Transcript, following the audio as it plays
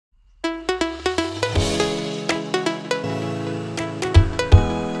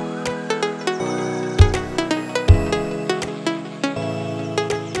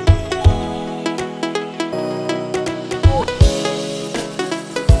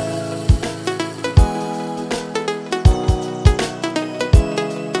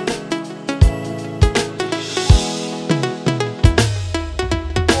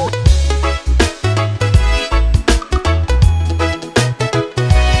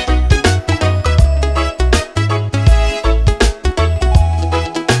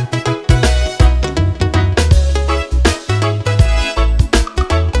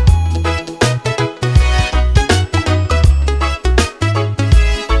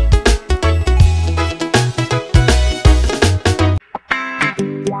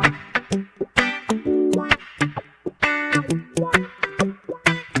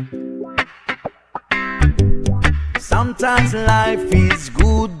Sometimes life is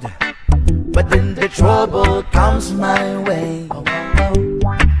good, but then the trouble comes my way.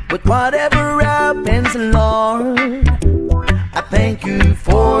 But whatever happens, Lord, I thank you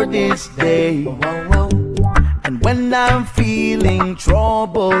for this day. And when I'm feeling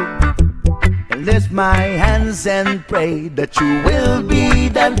troubled, I lift my hands and pray that you will be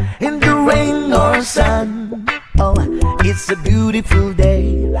done in the rain or sun. Oh, it's a beautiful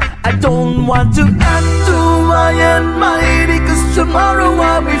day. I don't want to act too high and mighty, 'cause tomorrow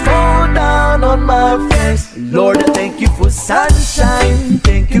I'll be fall down on my face. Lord, I thank you for sunshine,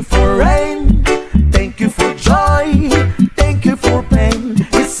 thank you for rain, thank you for joy, thank you for pain.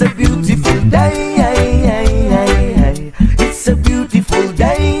 It's a beautiful day, it's a beautiful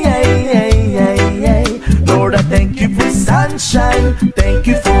day. Lord, I thank you for sunshine, thank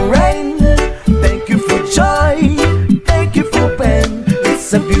you for rain, thank you for joy, thank you for pain.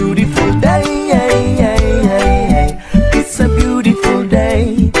 It's a beautiful day, it's a beautiful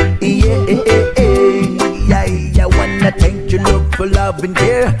day. I wanna thank you, Lord, for love and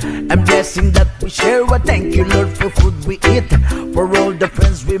care and blessing that we share. I thank you, Lord, for food we eat, for all the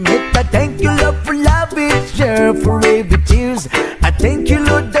friends we meet. I thank you, Lord, for love we share, for every tears. I thank you,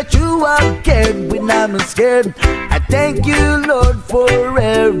 Lord, that you have cared when I'm scared. I thank you, Lord, for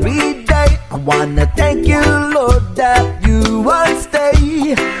every day. I wanna thank you, Lord, that you will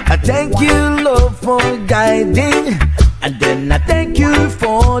stay. I thank you, Lord, for guiding. And then I thank you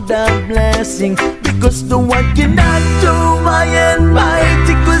for the blessing, because no one cannot do my and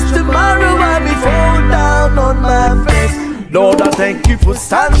mighty, 'cause tomorrow I'll be fall down on my face. Lord, I thank you for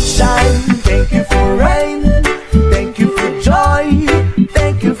sunshine, thank you for rain, thank you for joy,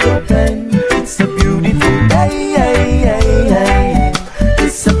 thank you for pain. It's a beautiful day,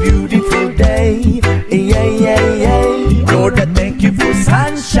 it's a beautiful day. Lord, I thank you for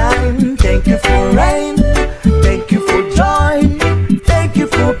sunshine, thank you for rain, thank you for joy, thank you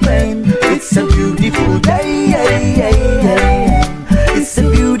for pain. It's a beautiful day, it's a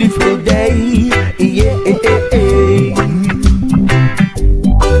beautiful day.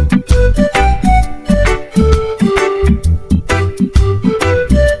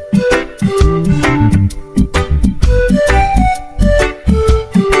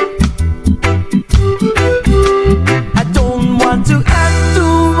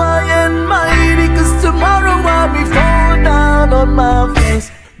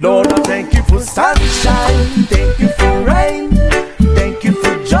 Lord, I thank you for sunshine, thank you for rain, thank you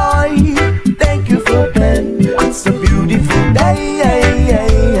for joy, thank you for pain. It's a beautiful day,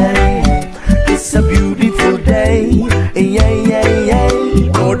 it's a beautiful day.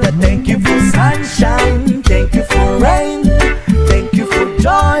 Lord, I thank you for sunshine, thank you for rain, thank you for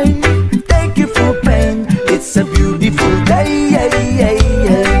joy, thank you for pain. It's a beautiful day,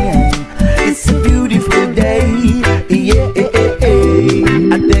 it's a beautiful day.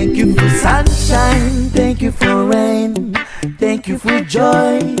 I thank you for sunshine, thank you for rain, thank you for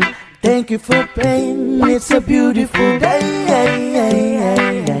joy, thank you for pain. It's a beautiful day,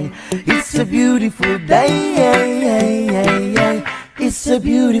 it's a beautiful day, it's a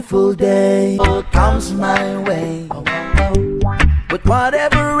beautiful day. All comes my way, but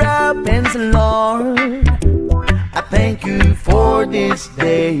whatever happens, Lord, I thank you for this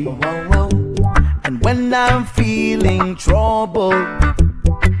day. And when I'm feeling troubled,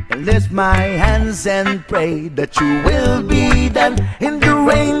 I lift my hands and pray that you will be done in the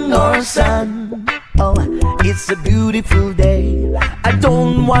rain or sun. Oh, it's a beautiful day. I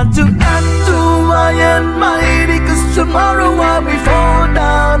don't want to act too high and mighty, 'cause tomorrow I'll be fall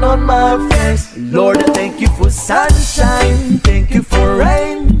down on my face. Lord, I thank you for sunshine, thank you for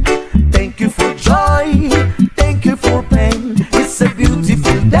rain, thank you for joy, thank you for pain. It's a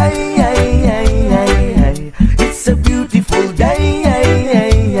beautiful day, it's a beautiful day.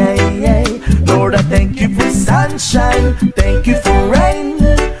 Lord, I thank you for sunshine, thank you for rain,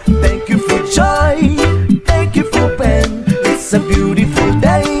 thank you for joy, thank you for pain. It's a beautiful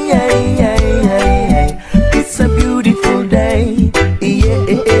day, it's a beautiful day.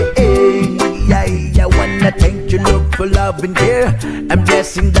 I wanna thank you, Lord, for love and care and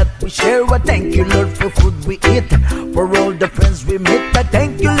blessing that we share. I thank you, Lord, for food we eat, for all the friends we meet. I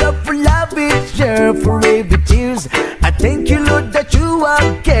thank you, Lord, for love we share, for every tears. I thank you, Lord, that you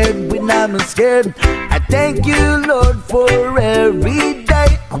have cared when I'm scared. I thank you, Lord, for every day.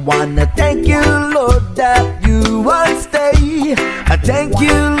 I wanna thank you, Lord, that you will stay. I thank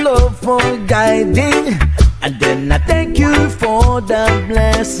you, Lord, for guiding. And then I thank you for the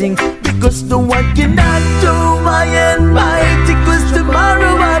blessing, because no one cannot do my and mighty, 'cause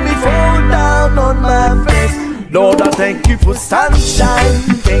tomorrow I'll be fall down on my face. Lord, I thank you for sunshine,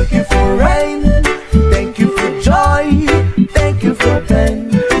 thank you for rain,